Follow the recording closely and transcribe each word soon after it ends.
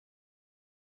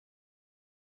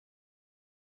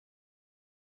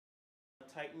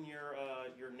tighten your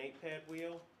Nate pad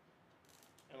wheel.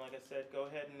 And like I said, go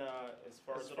ahead and as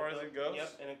far as it goes.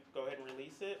 Yep, and go ahead and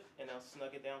release it, and now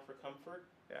snug it down for comfort.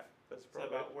 Yeah, that's probably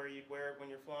about where you'd wear it when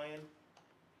you're flying.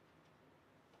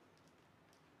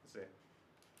 Let's see.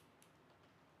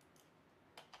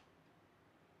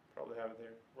 Probably have it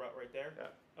there. Right there?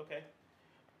 Yeah. Okay.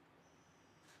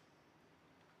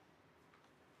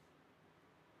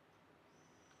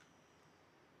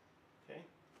 Okay.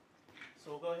 So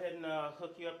we'll go ahead and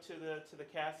hook you up to the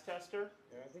cast tester.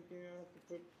 Yeah, I think you have to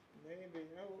put maybe.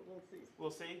 No, we'll see.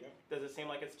 We'll see. Yeah. Does it seem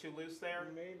like it's too loose there?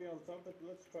 Maybe on top, but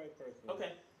let's try it first.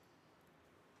 Okay.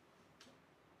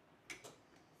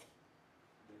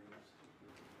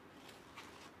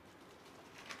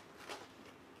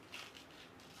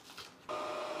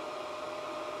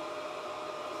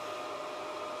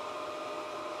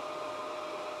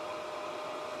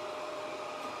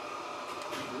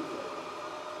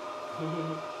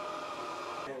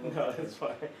 No, that's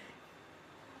fine. I'll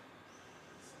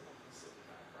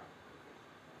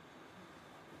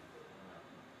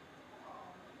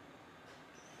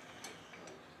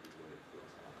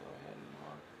go ahead and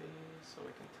mark these so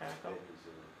we can tack them.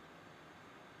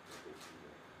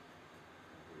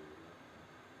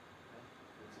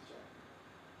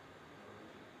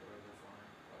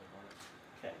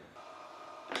 Okay.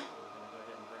 We're going to go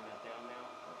ahead and bring that down now.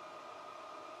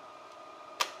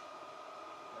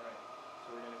 Alright, so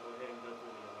we're going to go ahead and go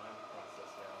through the alignment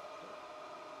process now.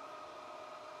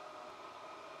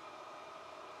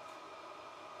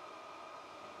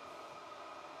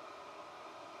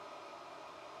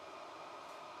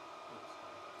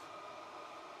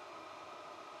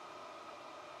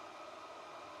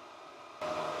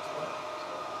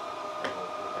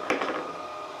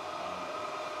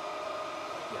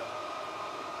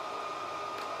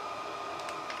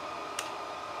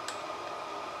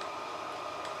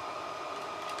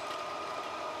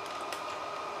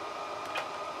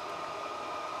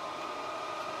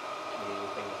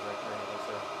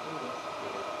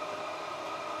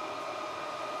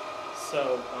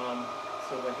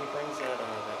 So when he brings that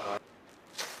wire.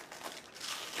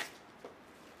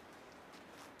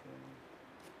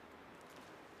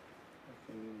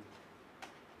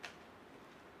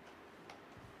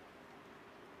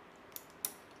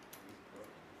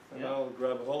 And I'll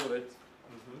grab a hold of it.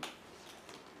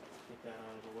 Get that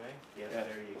out of the way. Yeah,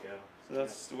 there you go. So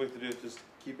that's the way to do it. Just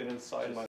keep it inside my